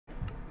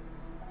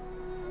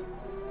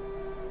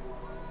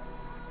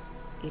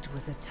It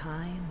was a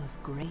time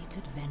of great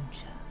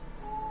adventure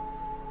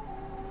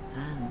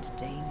and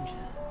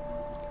danger.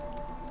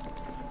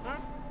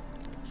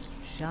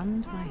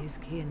 Shunned by his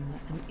kin,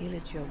 an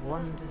Illager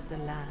wanders the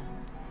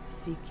land,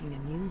 seeking a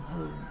new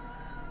home.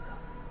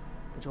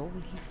 But all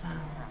he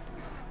found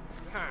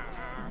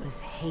was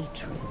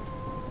hatred.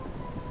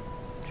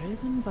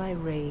 Driven by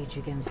rage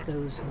against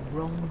those who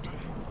wronged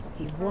him,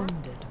 he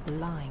wandered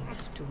blind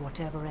to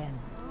whatever end.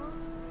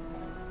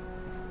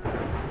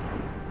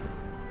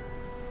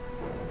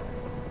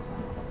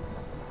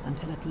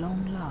 Until at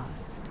long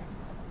last,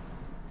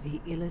 the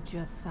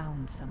Illager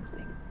found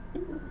something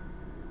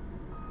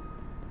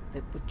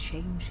that would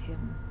change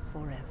him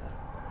forever.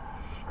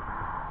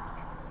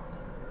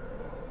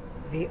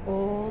 The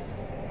Orb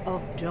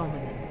of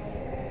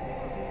Dominance.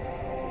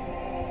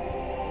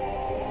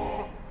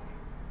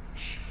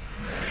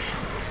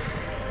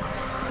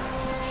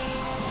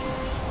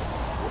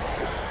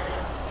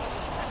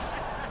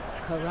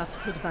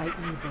 Corrupted by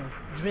evil,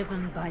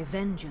 driven by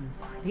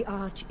vengeance, the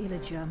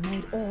Arch-Illager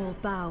made all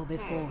bow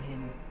before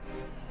him.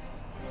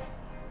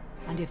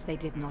 And if they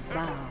did not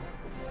bow,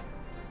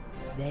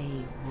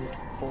 they would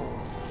fall.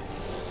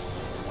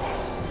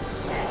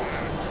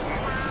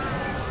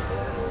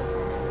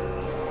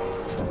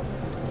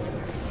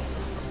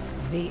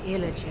 The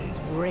Illagers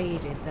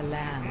raided the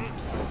land.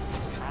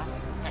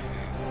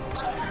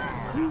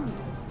 Who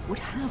would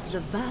have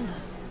the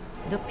valor,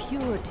 the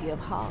purity of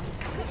heart,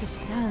 to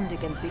stand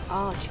against the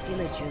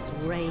Arch-Illager's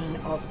reign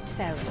of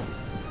terror?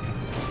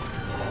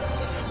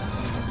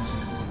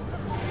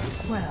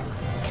 Well,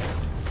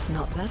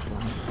 not that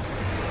one.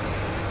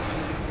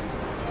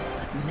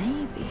 But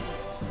maybe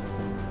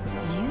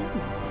you.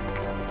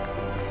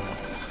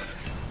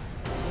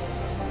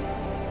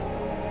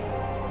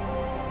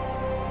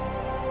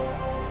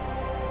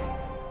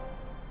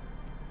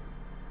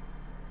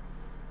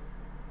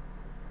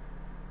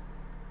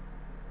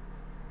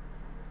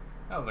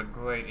 That was a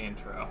great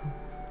intro.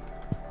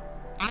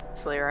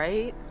 Honestly,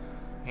 right?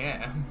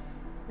 Yeah.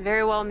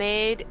 Very well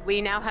made.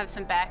 We now have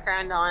some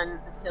background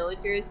on the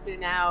Pillagers, so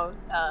now,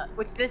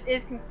 which this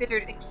is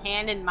considered a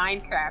canon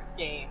Minecraft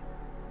game.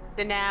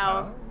 So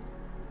now,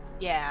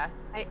 yeah,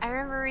 I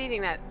remember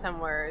reading that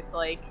somewhere. It's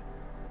like,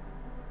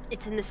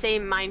 it's in the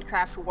same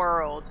Minecraft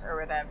world or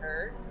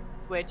whatever,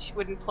 which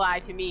would imply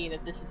to me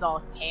that this is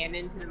all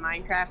canon to the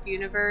Minecraft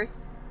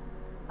universe.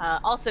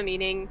 Also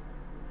meaning,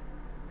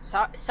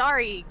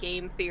 sorry,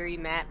 game theory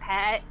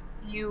Pat,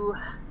 your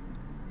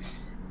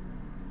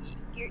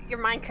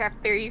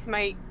Minecraft theories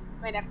might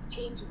have to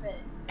change a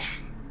bit.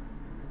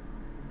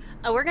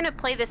 We're gonna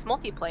play this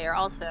multiplayer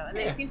also, and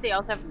then it seems they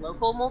also have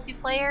local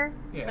multiplayer.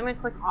 Yeah. So I'm gonna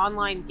click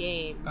online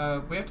game.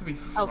 We have to be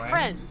friends. Oh,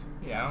 friends.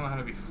 Yeah, I don't know how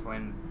to be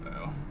friends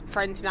though.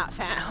 Friends not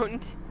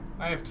found.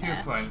 I have two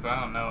friends, but I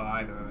don't know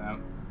either of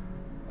them.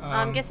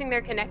 I'm guessing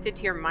they're connected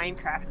to your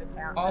Minecraft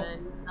account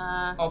then.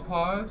 I'll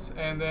pause,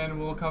 and then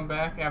we'll come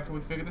back after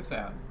we figure this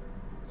out.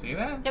 See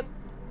that? Yep.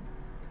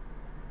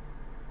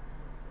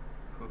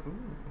 Woohoo.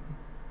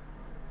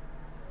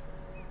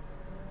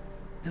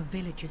 The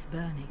village is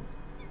burning.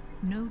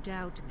 No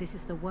doubt this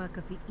is the work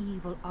of the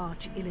evil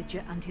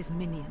Arch-Illager and his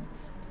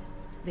minions.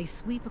 They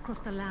sweep across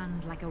the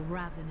land like a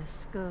ravenous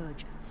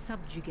scourge,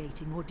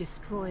 subjugating or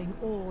destroying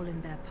all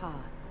in their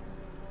path.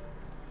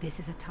 This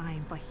is a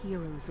time for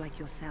heroes like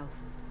yourself.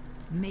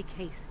 Make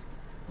haste.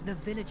 The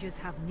villagers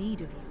have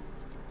need of you.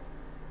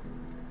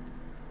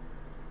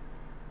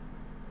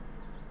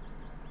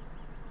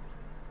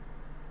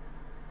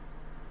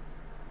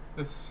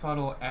 This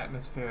subtle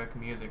atmospheric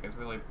music is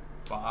really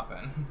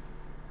bopping.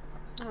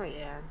 Oh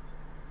yeah.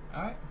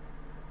 Alright.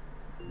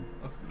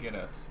 Let's get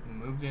us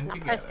moved in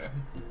together.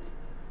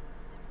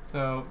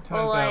 So,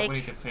 turns out we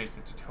need to finish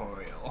the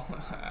tutorial.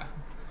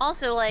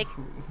 Also, like,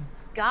 Ooh.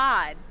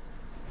 God,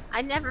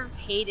 I never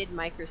hated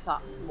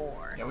Microsoft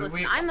more. Yeah,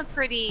 Listen, I'm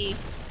pretty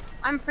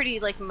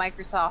like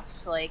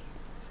Microsoft like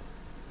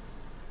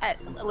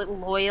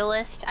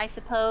loyalist, I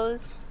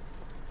suppose.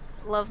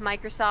 Love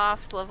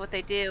Microsoft, love what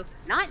they do.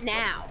 Not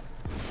now.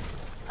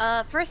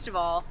 First of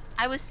all,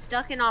 I was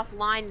stuck in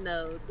offline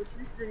mode, which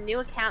this is a new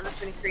account that's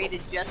been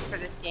created just for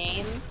this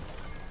game.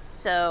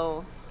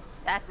 So,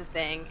 that's a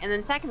thing. And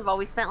then second of all,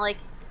 we spent like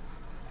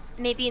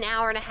maybe an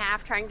hour and a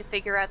half trying to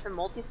figure out the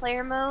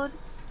multiplayer mode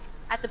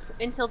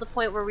until the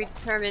point where we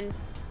determined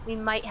we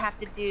might have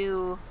to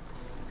do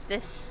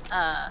this,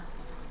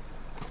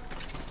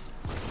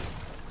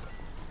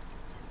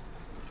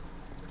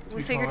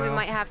 we figured we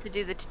might have to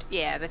do the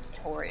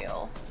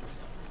tutorial.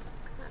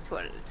 That's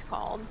what it's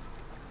called.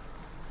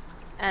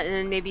 And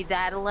then maybe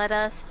that'll let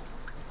us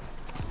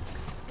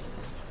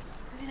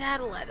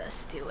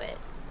do it.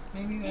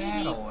 Maybe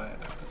that'll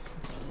let us.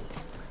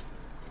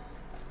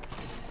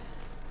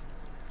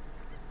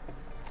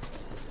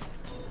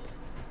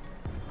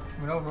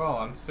 I mean,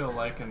 overall, I'm still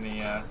liking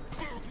the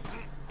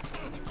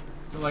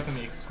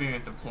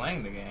experience of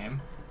playing the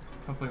game.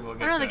 Hopefully, we'll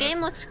get. I don't know, the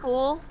game looks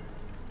cool.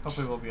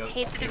 Hopefully, we'll be able.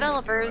 Hate the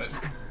developers.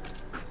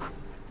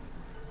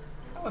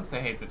 I wouldn't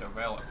say hate the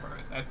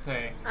developers. I'd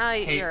say.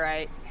 You're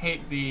right.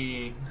 Hate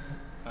the.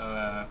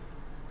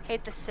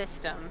 hate the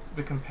system.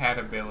 The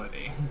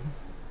compatibility.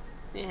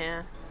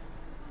 Yeah.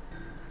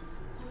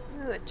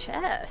 Ooh, a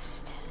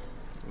chest.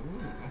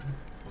 Ooh.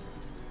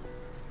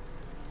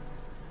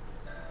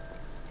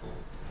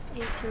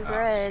 Eat some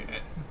bread.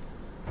 Shit.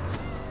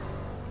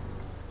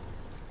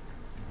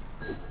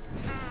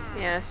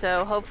 Yeah,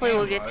 so hopefully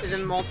we'll get to the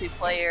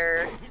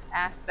multiplayer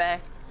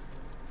aspects.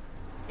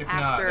 If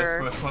not, this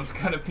first one's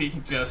gonna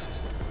be just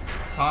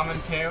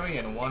commentary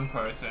and one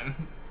person.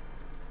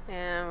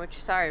 Yeah,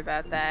 which, sorry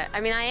about that.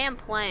 I mean, I am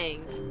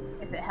playing,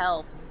 if it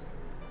helps.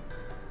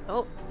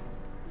 Oh.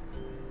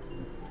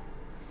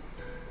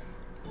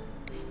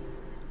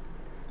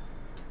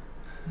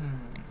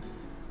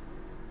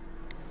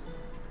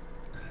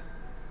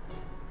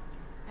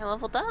 I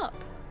leveled up.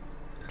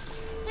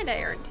 And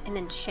I earned an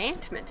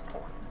enchantment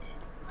point.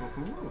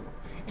 Ooh.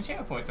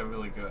 Enchantment points are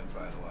really good,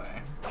 by the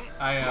way.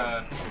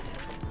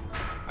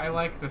 I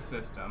like the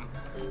system.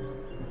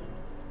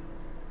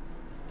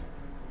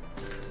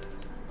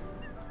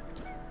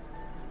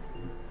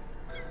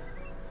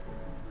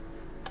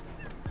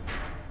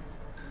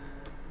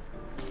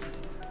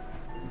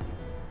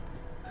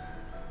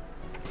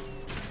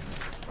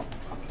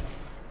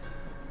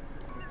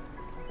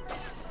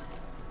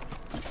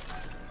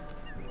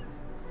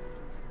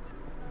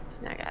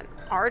 So now I got an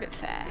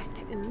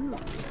artifact. Ooh.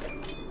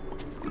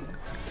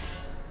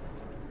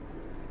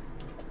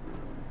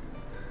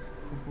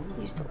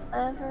 Use the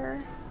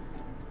lever.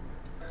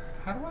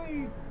 How do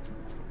I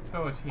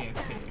throw a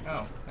TNT?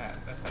 Oh,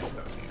 that's how you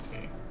throw a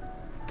TNT.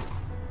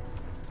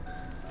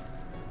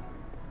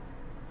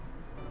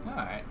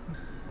 Alright.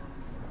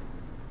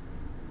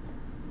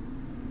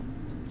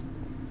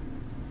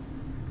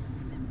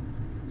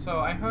 So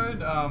I heard,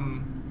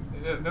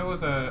 there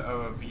was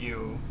a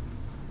review,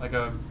 like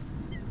a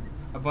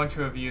bunch of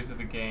reviews of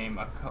the game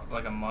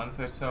like a month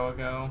or so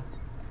ago.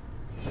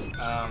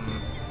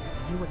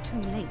 You were too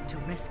late to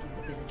rescue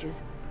the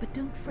villagers, but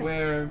don't fret.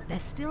 Where they're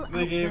still out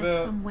they gave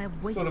there a somewhere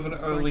waiting sort of an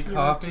for early a hero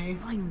copy, to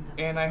find them.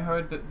 and I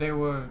heard that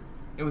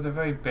it was a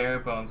very bare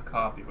bones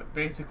copy with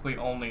basically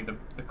only the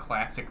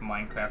classic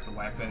Minecraft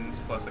weapons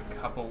plus a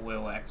couple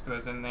little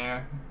extras in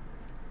there.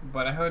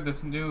 But I heard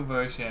this new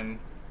version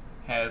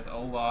has a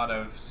lot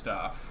of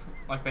stuff.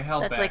 Like, they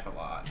held back a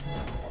lot.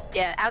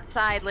 Yeah,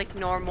 outside, like,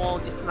 normal,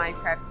 just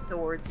Minecraft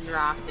swords and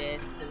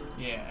rockets and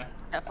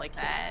stuff like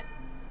that.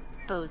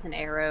 Bows and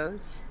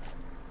arrows.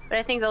 But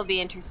I think they'll be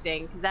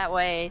interesting, because that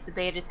way the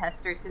beta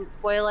testers didn't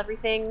spoil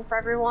everything for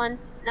everyone.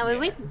 And that way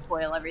we can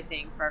spoil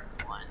everything for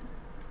everyone.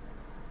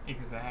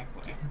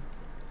 Exactly.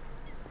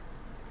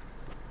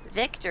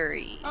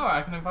 Victory! Oh,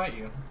 I can invite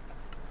you.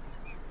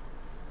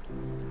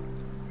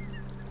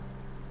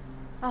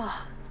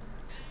 Oh.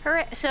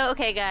 Hooray. So,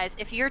 okay guys,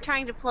 if you're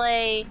trying to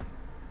play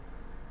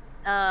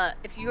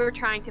Minecraft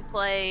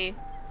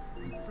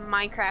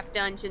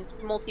Dungeons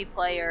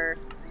multiplayer,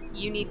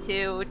 you need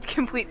to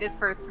complete this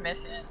first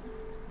mission.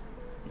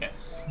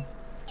 Yes.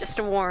 Just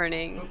a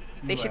warning. Oh,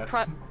 they should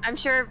I'm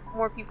sure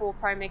more people will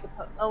probably make a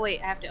oh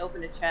wait, I have to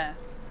open a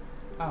chest.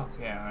 Oh,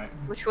 yeah, right.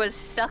 Which was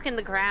stuck in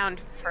the ground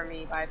for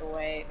me, by the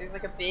way. There's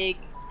like a big...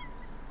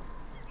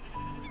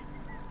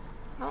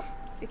 Oh,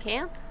 to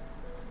camp?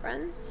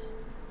 Friends?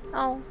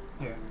 Oh.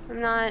 Here. I'm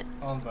not...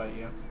 I'll invite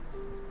you.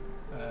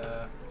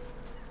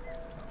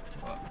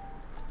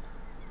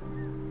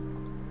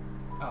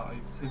 Oh,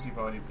 since you've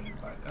already been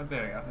invited. Oh,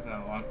 there we go. There's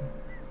another one.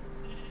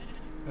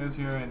 There's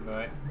your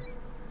invite.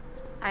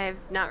 I have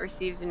not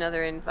received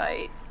another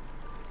invite.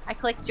 I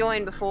clicked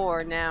join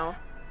before, now.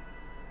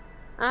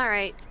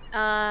 Alright,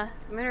 I'm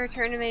gonna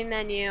return to main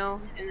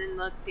menu, and then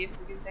let's see if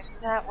we can fix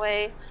it that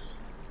way.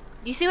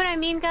 You see what I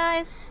mean,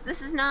 guys?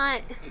 This is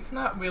not... It's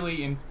not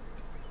really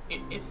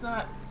it's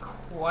not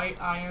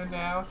quite ironed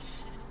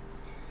out.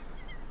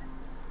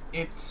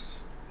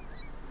 It's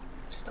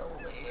just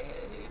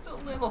it's a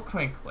little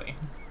crinkly.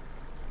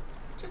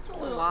 Just a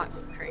little... A lot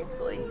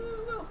crinkly. A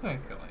little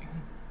crinkly.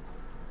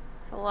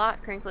 It's a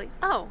lot crinkly.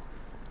 Oh!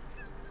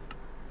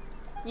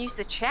 Use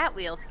the chat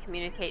wheel to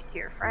communicate to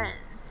your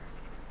friends.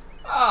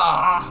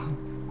 Ah!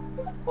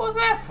 What was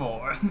that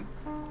for?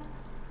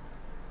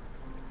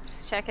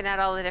 Just checking out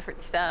all the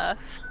different stuff.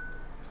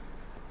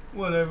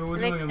 Whatever, we're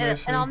doing a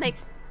mission. And I'll make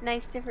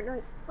nice different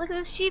noise. Look at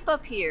this sheep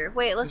up here.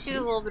 Wait, let's do a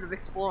little bit of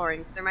exploring,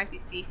 because there might be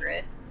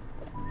secrets.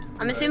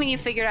 I'm assuming you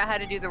figured out how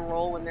to do the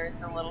roll when there's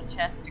no little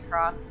chest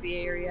across the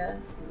area.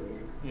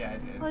 Yeah, I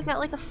did. Oh, I got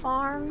like a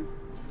farm.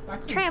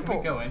 Actually, Trample.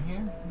 can we go in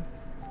here?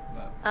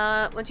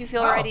 Once you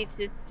feel ready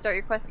to start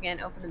your quest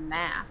again, open the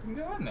map. You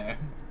can go in there.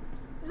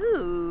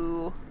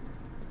 Ooh.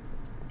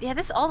 Yeah,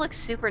 this all looks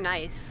super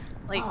nice.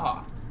 Like,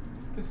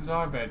 this is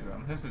our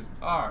bedroom. This is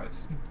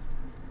ours.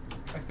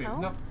 Actually, there's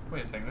Oh. no.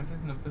 Wait a second.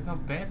 There's no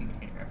bed in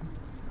here.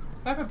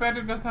 What type of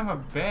bedroom doesn't have a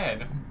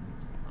bed?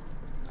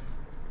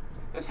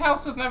 This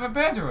house doesn't have a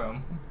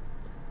bedroom.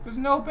 There's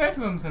no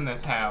bedrooms in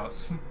this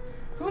house.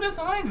 Who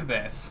designed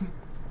this?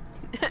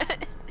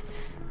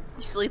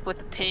 you sleep with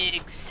the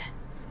pigs.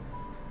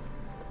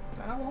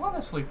 I don't want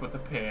to sleep with the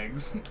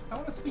pigs. I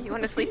want to sleep. You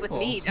want to sleep with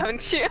me,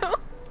 don't you?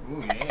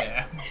 Ooh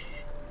yeah.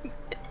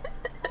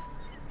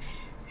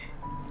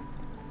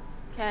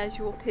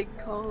 Casual pig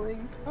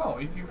calling. Oh,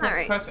 if you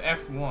Alright. press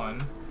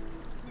F1,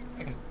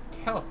 I can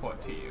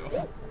teleport to you.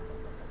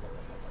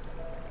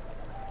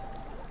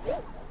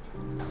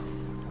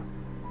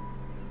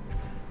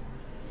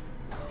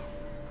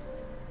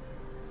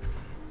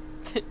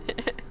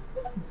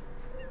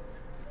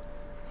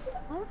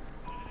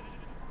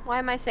 Why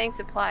am I saying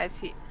supplies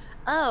here?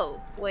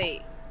 Oh,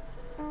 wait.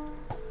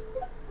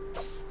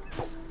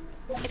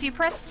 If you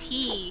press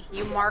T,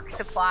 you mark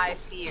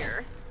supplies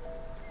here.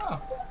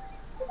 Oh.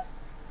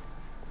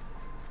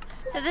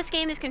 So this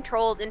game is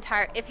controlled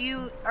if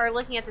you are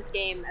looking at this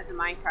game as a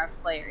Minecraft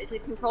player, is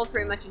it controlled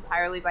pretty much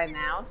entirely by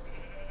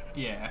mouse?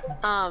 Yeah.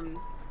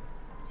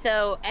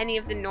 So any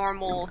of the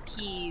normal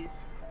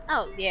keys...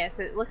 Oh, yeah,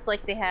 so it looks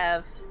like they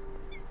have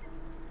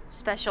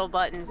special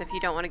buttons if you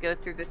don't want to go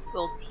through this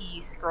little T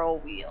scroll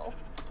wheel.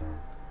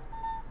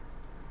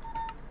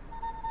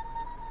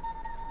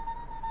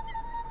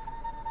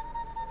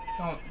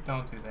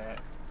 Don't do that.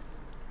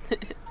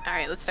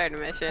 Alright, let's start a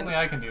mission. Only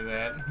I can do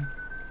that.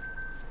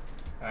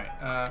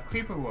 Alright,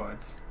 creeper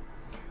woods.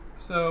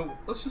 So,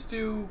 let's just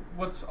do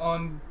what's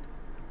on...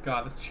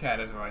 God, this chat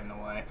is right in the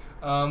way.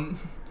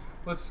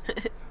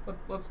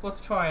 Let's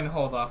try and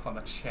hold off on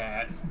the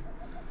chat.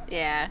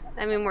 Yeah,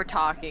 I mean, we're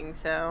talking,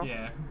 so...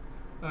 Yeah.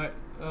 Alright,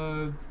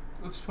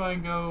 let's try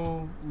and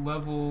go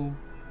level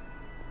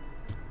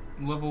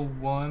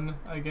 1,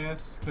 I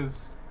guess,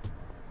 because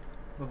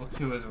level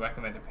 2 is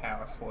recommended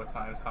power 4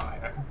 times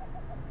higher.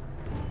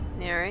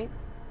 Yeah, right?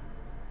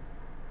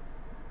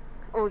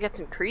 Oh, we got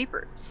some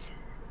creepers.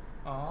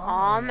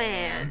 Aw,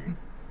 Man.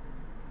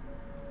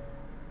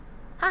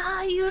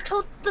 Haha, you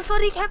told the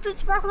funny Captain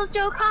Sparkles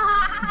joke,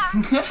 ha!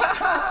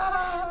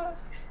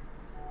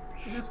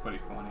 It is pretty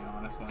funny,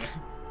 honestly.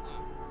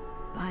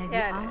 By the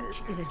Yeah, it is.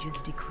 Arch-Illager's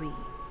decree,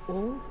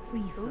 all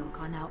free folk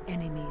are now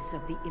enemies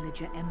of the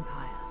Illager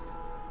Empire.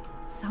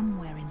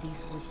 Somewhere in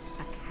these woods,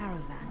 a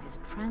caravan is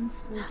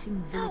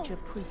transporting villager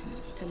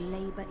prisoners to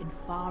labor in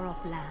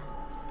far-off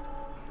lands.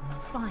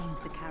 Find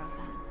the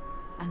caravan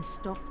and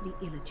stop the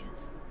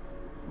Illagers,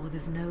 or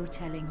there's no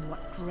telling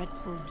what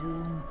dreadful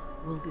doom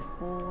will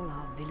befall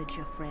our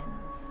villager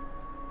friends.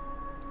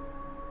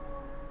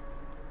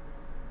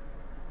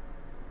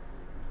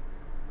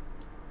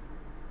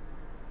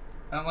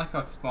 I don't like how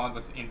it spawns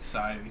us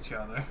inside of each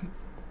other.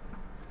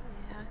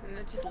 Yeah, and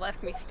it just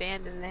left me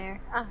standing there.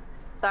 Ah,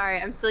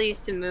 sorry, I'm still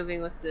used to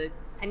moving with the...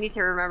 I need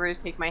to remember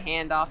to take my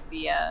hand off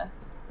the,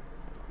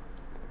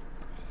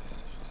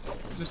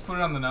 Just put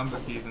it on the number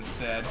keys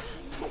instead.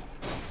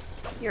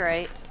 You're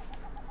right.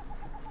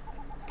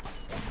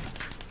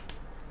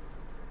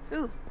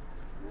 Ooh.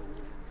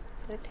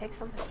 Did it pick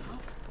something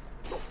up?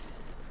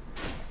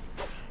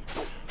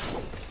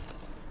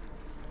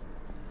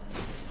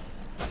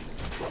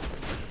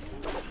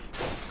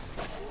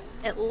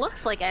 It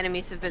looks like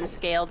enemies have been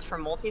scaled for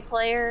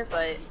multiplayer,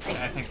 but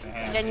I think they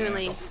have.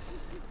 genuinely... Yeah.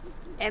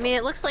 I mean,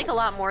 it looks like a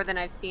lot more than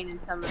I've seen in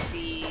some of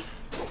the,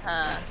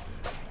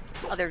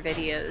 other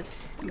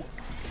videos. Ooh.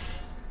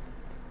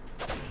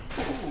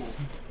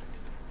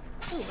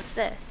 Ooh, what's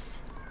this?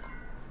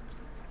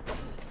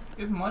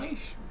 Is money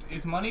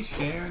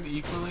shared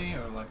equally,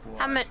 or like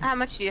what? How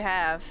much do you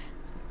have?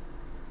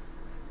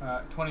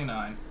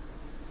 29.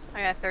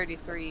 I got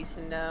 33,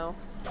 so no.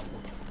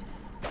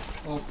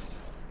 Well,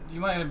 you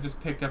might have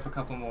just picked up a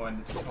couple more in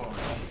the tutorial.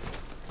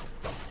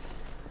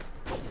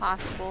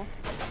 Possible.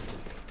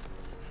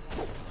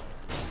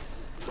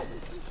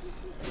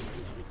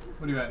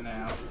 What are you at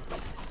now?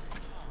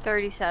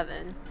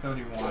 37.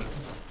 31.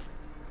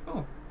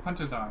 Oh,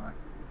 hunter's armor.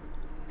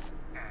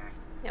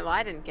 Yeah, well,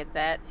 I didn't get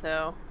that,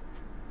 so...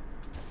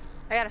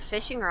 I got a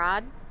fishing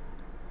rod.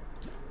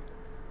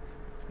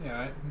 Yeah,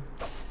 right.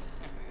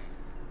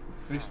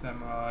 Fish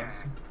them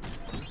rods.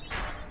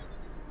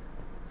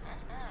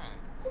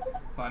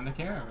 Find the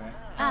caravan.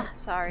 Ah,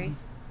 sorry.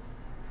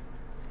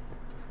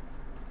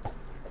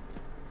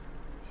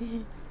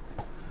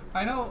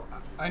 I know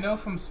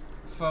from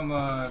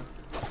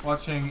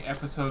watching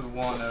episode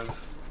 1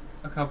 of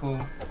a couple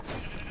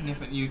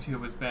different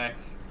YouTubers back,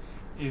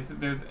 is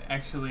that there's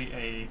actually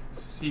a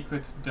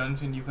secret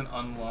dungeon you can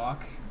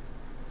unlock.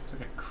 It's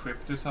like a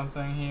crypt or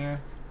something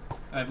here.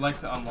 I'd like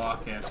to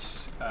unlock it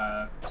so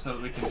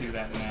that we can do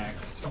that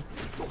next.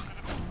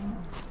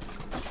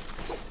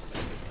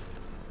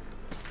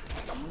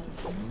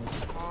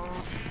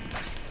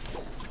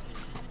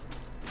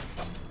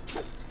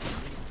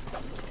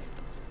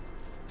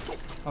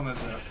 Problem is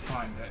to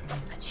find it.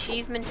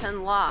 Achievement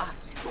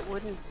unlocked.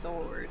 Wooden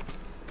sword.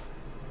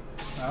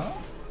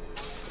 Oh?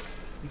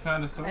 You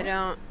found a sword? I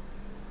don't...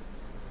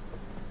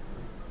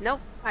 Nope,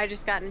 I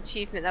just got an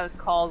achievement that was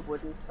called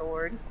Wooden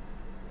Sword.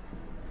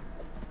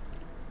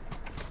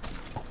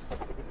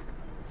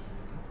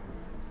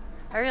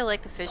 I really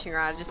like the fishing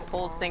rod. It just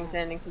pulls things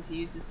in and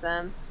confuses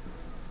them.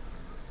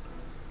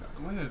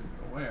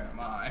 Where am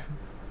I?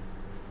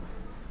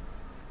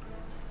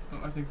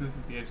 Oh, I think this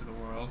is the edge of the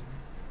world.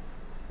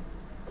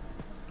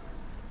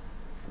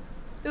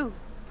 Ooh,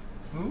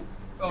 Ooh?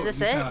 Oh, Is this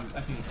you it? found,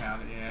 I think you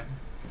found it, yeah.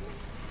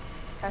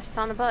 pressed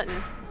on a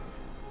button.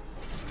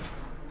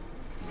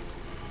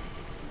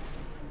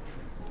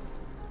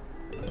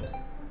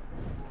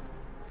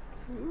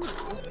 Ooh.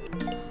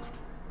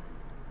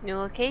 New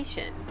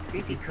location.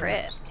 Creepy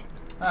crypt.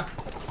 Ah.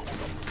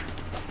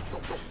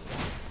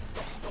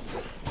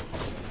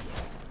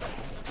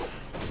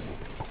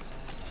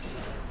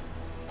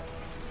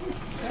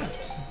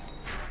 Yes.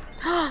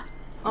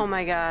 Oh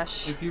my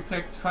gosh. If you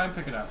try and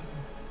pick it up.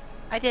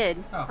 I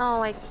did.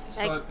 Oh. I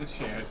So it's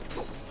shared.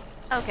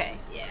 okay,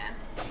 yeah.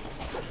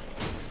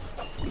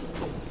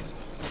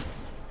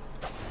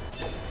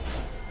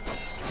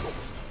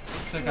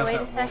 Check out Wait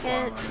that a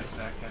second. wolf armor in a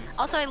second.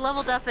 Also, I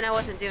leveled up and I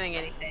wasn't doing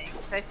anything,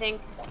 so I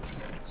think,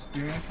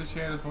 Experience is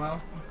shared as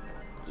well.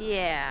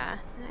 yeah,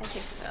 I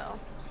think so.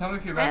 Tell me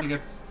if you're about to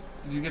get.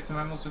 Did you get some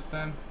emeralds just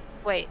then?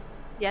 Wait,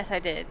 yes, I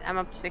did. I'm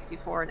up to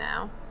 64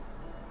 now.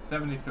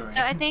 73.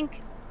 So I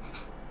think.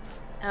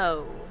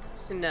 Oh,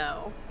 so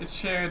no. It's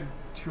shared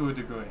to a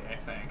degree, I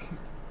think.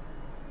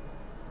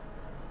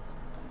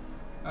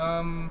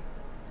 I mean,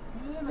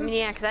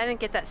 yeah, because I didn't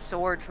get that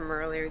sword from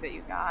earlier that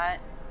you got.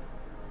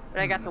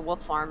 But I got the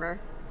wolf armor.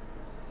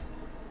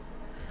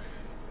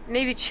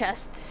 Maybe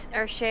chests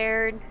are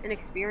shared and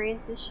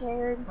experience is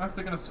shared. I'm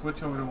actually gonna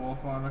switch over to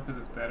wolf armor because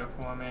it's better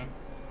for me.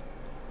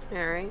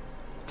 Alright.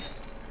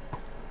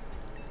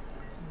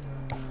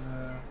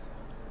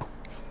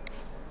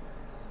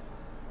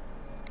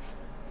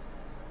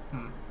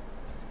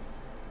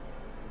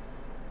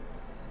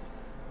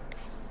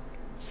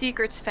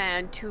 Secrets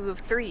found, 2 of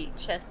 3.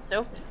 Chests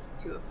opened,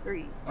 2 of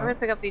 3. I'm gonna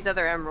pick up these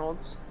other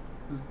emeralds.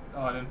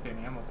 Oh, I didn't see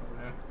any emeralds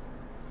over there.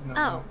 There's no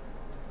Oh.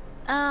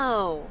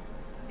 Oh.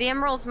 The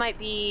emeralds might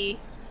be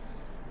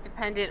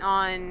dependent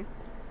on...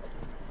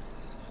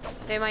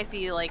 They might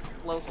be, like,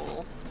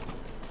 local.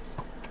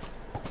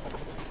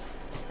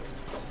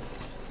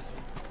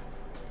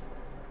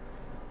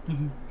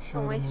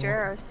 Don't waste your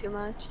arrows too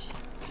much.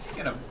 I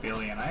get 1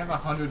 billion. I have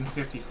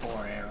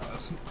 154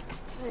 arrows.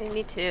 I mean,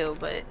 me too,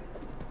 but...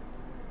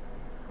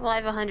 Well, I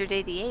have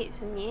 188,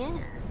 so yeah.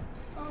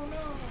 Oh no!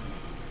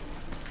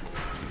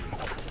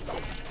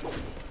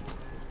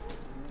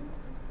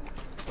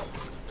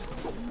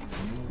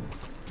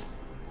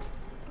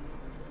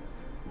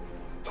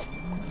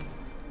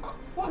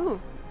 What? Ooh.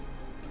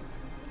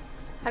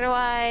 How do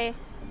I...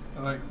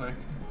 Right click.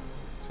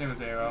 Same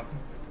as arrow.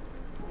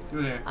 Do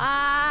it here.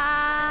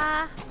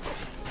 Ah!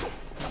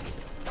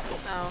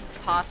 Oh,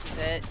 tosses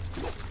it.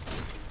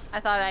 I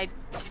thought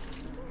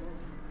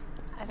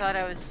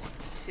I was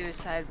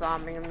suicide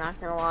bombing, I'm not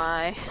gonna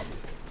lie.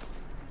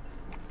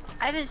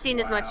 I haven't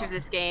seen as much of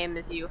this game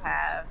as you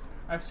have.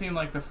 I've seen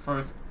like the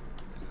first...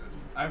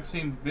 I've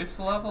seen this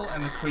level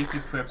and the Creepy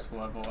Crypts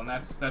level, and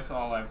that's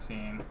all I've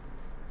seen.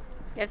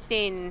 I've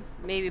seen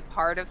maybe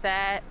part of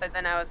that, but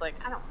then I was like,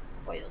 I don't want to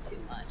spoil too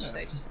much, so I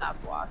Yes. just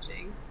stopped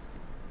watching.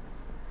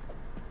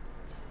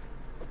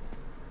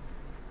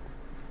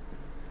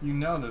 You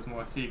know there's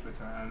more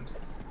secrets around.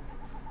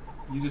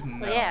 You just know.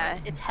 Well, yeah,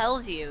 it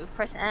tells you.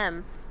 Press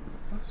M.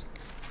 What's...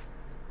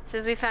 It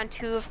says we found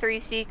 2 of 3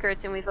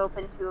 secrets and we've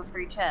opened 2 of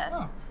 3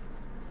 chests.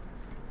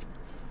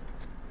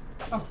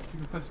 Oh, you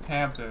can press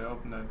tab to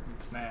open the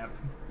map.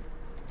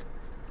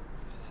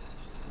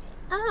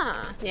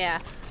 Ah, yeah.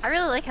 I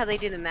really like how they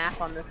do the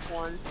map on this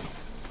one.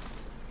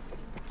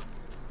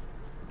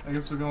 I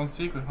guess we're going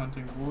secret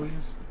hunting,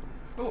 boys.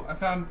 Oh, I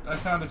found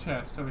a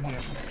chest over here.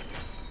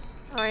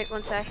 Alright,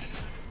 one sec.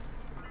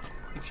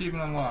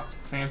 Achievement unlocked.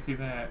 Fancy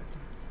that.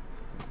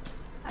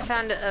 I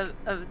found a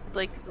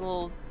like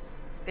little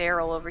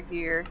barrel over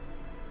here.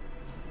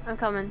 I'm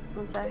coming.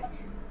 One sec.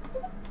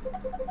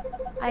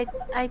 I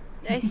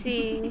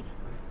see.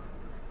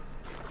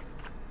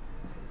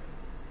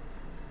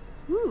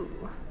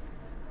 Ooh.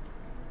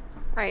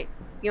 Alright,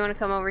 you want to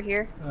come over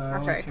here?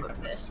 I'll try to check equip out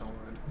the this. sword.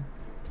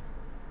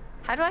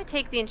 How do I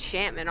take the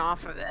enchantment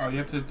off of this? Oh, you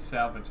have to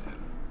salvage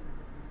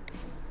it.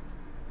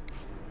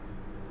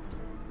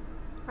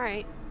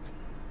 Alright.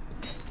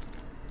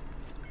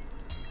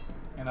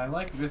 And I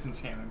like this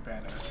enchantment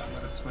better, so I'm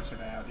gonna switch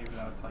it out, even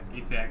though it's like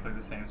exactly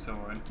the same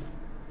sword.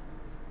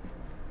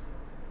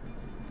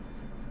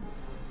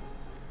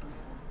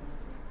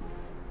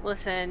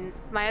 Listen,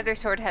 my other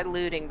sword had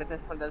looting, but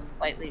this one does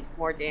slightly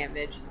more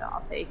damage, so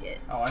I'll take it.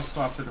 Oh, I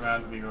swapped it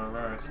around to be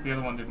reverse. The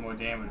other one did more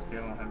damage, the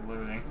other one had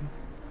looting.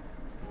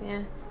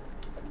 Yeah.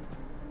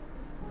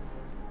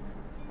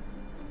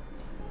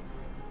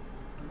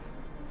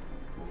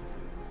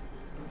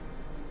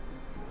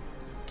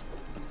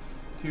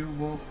 Two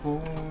wolf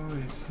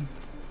boys.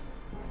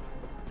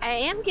 I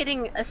am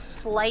getting a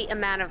slight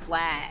amount of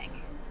lag.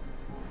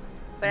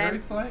 But Very I'm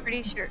slight?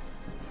 pretty sure.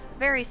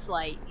 Very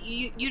slight.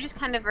 You just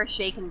kind of are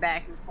shaking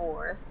back and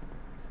forth.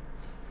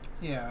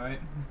 Yeah, right.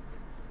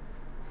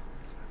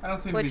 I don't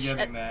seem to be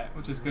getting that,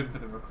 which is good for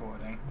the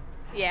recording.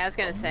 Yeah, I was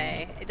gonna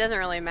say, it doesn't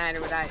really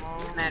matter what I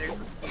see, it matters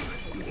what the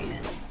viewers are seeing.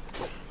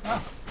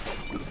 Oh.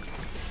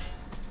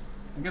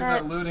 I guess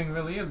that looting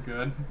really is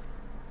good.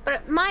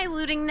 But my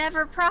looting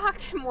never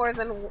procced more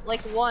than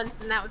like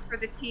once, and that was for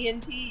the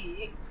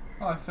TNT.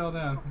 Oh, I fell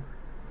down.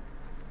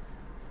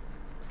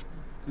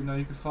 Didn't know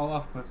you could fall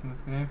off cliffs in this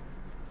game.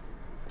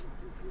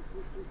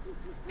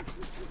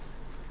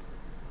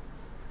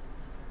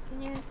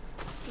 Can you?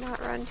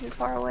 Not run too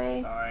far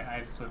away. Sorry, I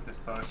had to switch this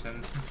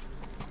potion.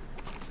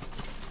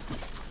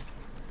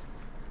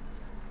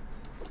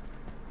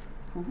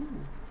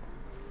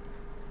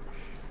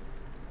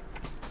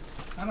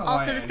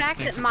 Also, the fact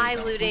that my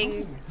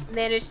looting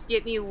managed to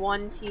get me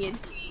 1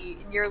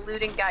 TNT and your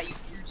looting got you 2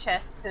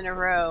 chests in a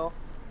row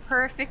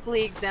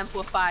perfectly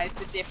exemplifies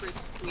the difference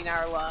between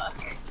our luck.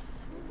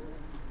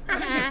 I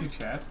didn't get 2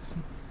 chests.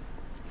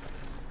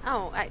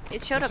 Oh,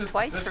 it showed up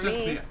twice for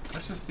me.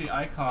 That's just the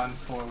icon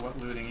for what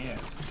looting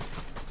is.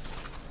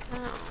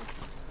 Oh.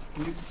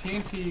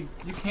 TNT,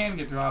 you can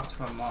get drops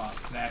from mobs,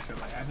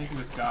 naturally. I think you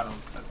just got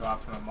a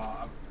drop from a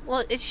mob.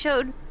 Well, it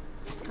showed,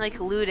 like,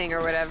 looting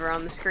or whatever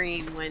on the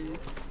screen when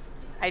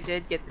I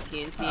did get the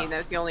TNT, and that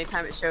was the only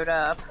time it showed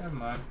up. Never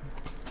mind.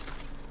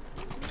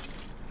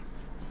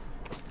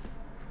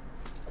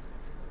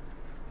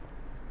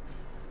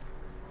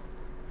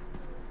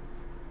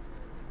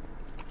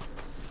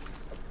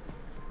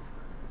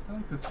 I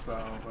like this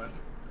bow, but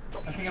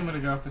I think I'm gonna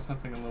go for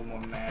something a little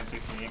more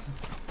magic-y.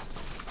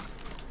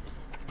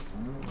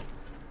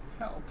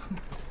 Help.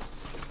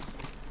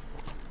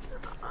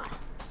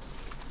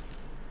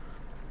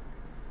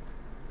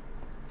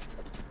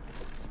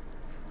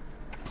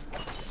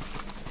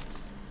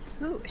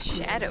 Ooh, a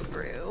shadow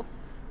brew.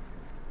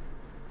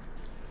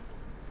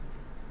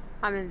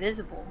 I'm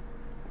invisible.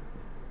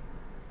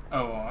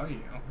 Oh, are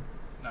you?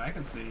 No, I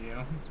can see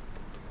you.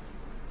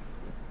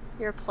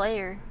 You're a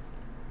player.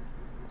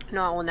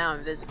 No, well now I'm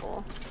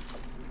invisible.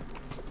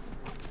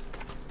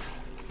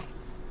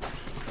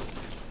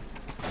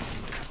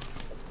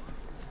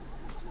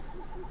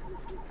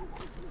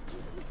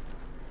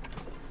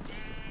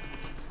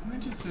 I'm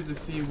interested to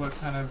see what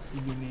kind of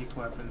unique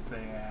weapons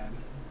they add.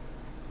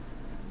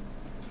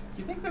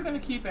 Do you think they're gonna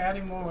keep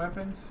adding more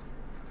weapons?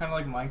 Kind of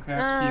like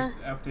Minecraft keeps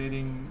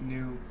updating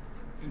new.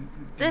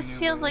 This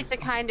feels like the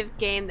kind of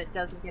game that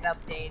doesn't get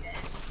updated.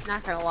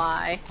 Not gonna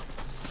lie.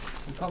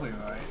 You're probably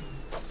right.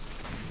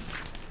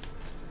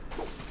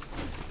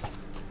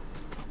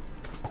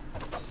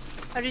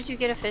 Oh, did you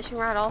get a fishing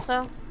rod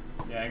also?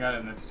 Yeah, I got it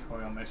in the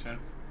tutorial mission.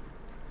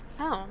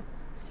 Oh.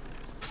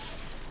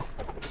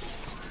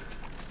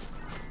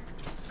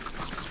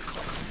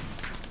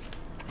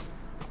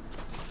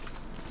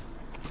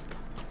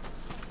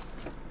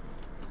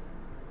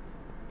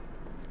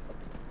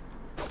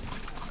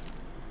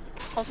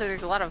 Also,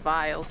 there's a lot of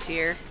vials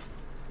here.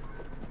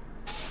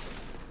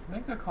 I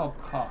think they're called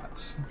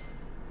pots.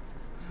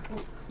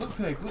 Oh, look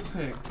pig, look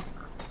pig.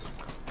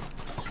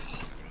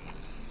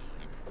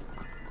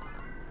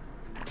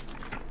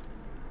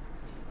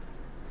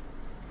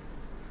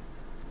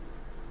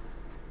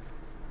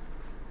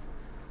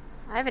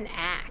 I have an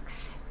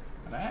axe.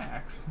 An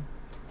axe?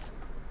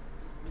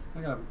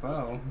 I got a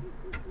bow.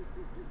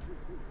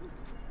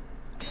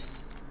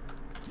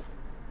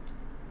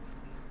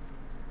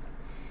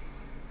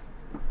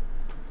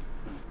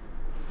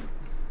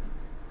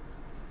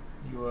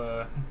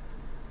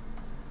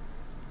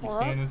 You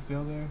standing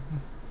still there?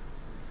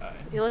 Alright.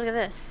 You look at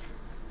this.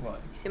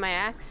 What? You see my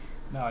axe?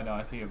 No,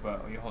 I see a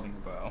bow. You're holding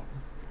a bow.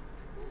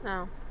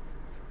 No.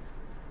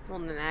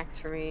 Holding an axe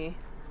for me.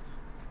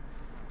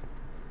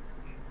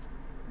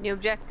 New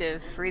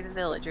objective, free the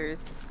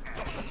villagers.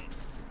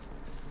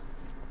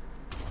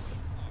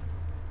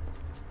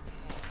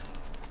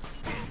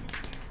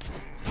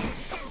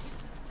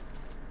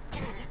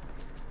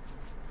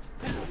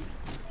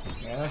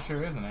 Yeah, that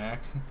sure is an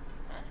axe.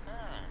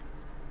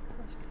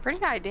 It's pretty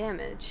high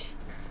damage.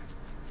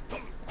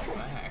 It's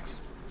an axe.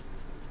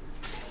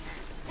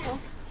 Well,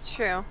 it's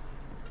true.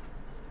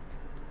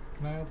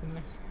 Can I open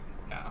this?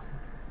 No.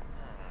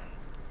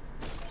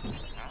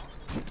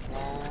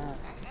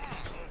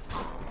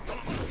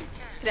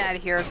 Get out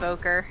of here,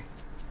 Evoker.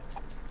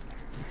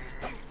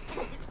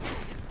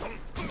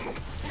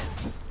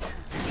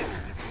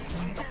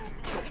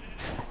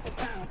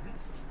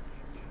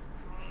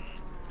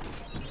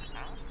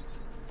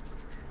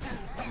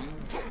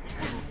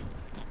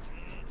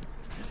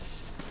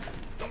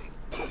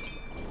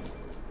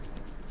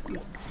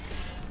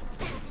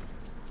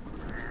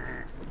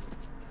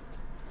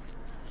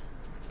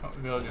 Oh, the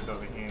villager's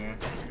over here.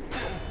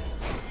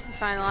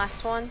 Find the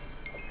last one.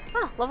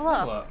 Oh, level up.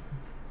 Level up.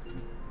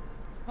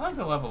 I like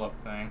the level up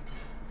thing.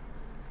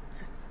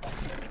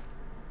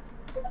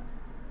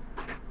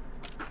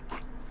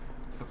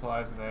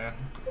 Supplies there.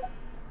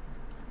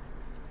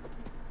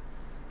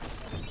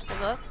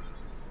 Level up.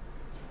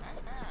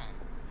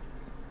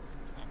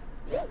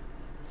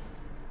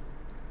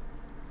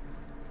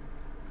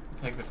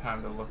 Take the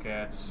time to look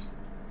at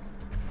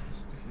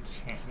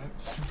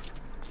disenchantment.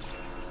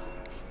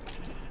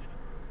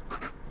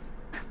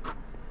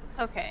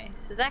 Okay,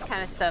 so that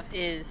kind of stuff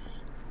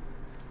is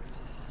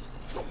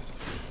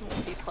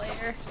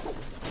multiplayer.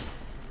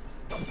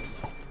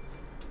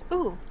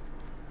 Ooh.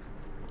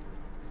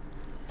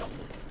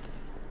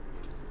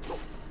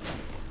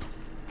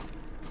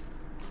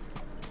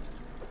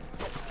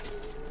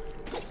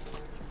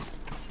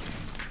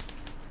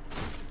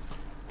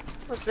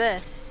 What's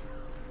this?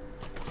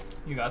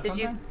 You got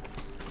something?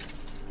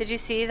 Did you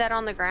see that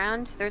on the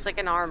ground? There's like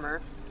an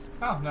armor.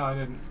 Oh, no, I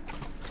didn't.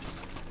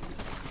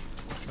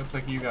 Looks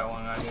like you got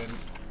one and I didn't.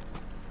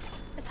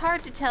 It's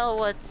hard to tell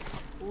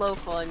what's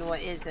local and what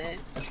isn't.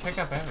 Let's pick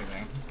up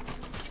everything.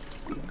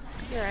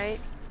 You're right.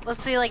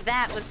 Let's see, like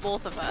that with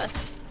both of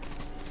us.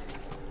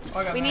 Oh,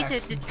 I got We need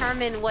Max. to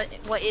determine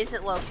what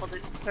isn't local to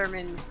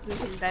determine who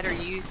can better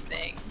use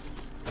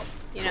things.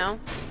 You know?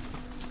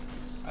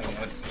 I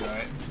guess, you're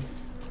right.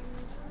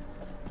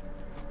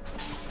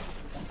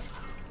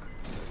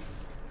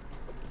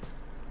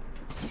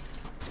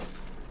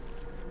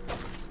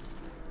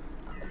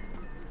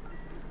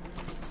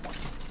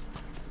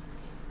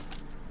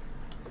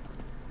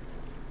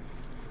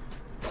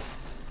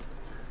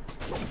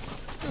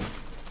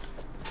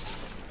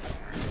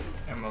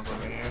 Emma's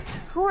over here.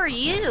 Who are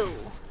you?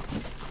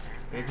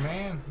 Big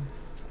man.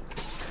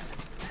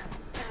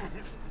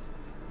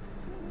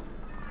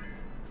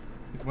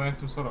 He's wearing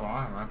some sort of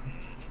armor.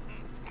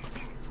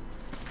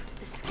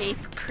 Escape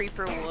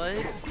Creeper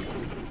Woods?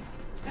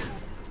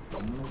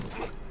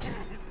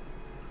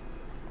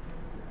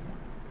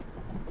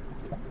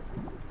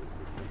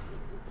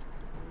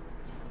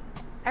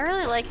 I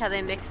really like how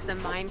they mix the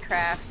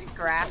Minecraft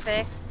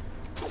graphics.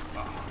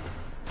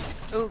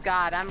 Oh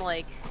god, I'm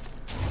like...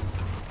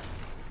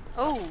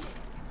 Oh,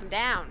 I'm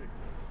down.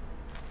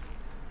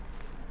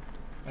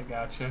 I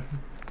gotcha.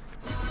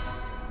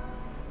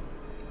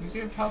 Use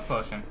your health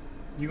potion.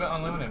 You got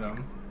unlimited of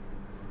them.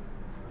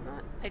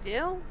 What? I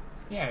do?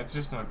 Yeah, it's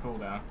just on a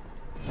cooldown.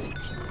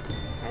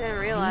 I didn't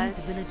realize.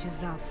 These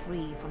villages are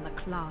free from the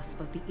clasp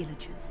of the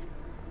Illagers.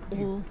 All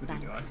What are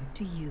you thanks doing?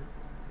 to you.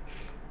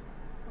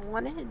 I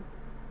want in.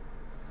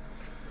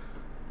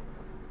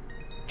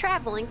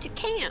 Traveling to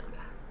camp.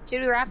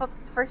 Should we wrap up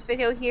the first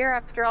video here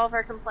after all of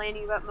our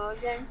complaining about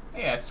Mojang?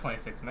 Yeah, it's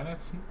 26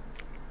 minutes.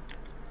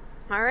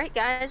 Alright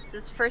guys,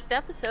 this is the first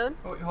episode.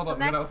 Oh, wait, hold up,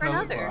 we Come gotta back for open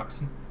a loot another.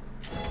 box.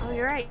 Oh,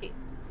 you're right.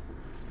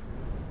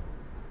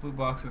 Loot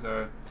boxes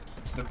are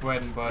the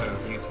bread and butter of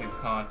YouTube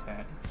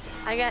content.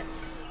 I got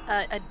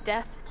a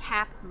death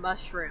cap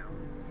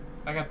mushroom.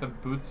 I got the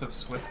boots of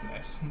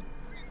swiftness.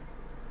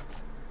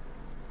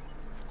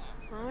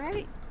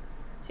 Alright.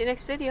 See you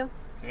next video.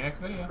 See you next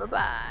video.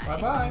 Bye-bye.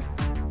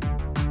 Bye-bye.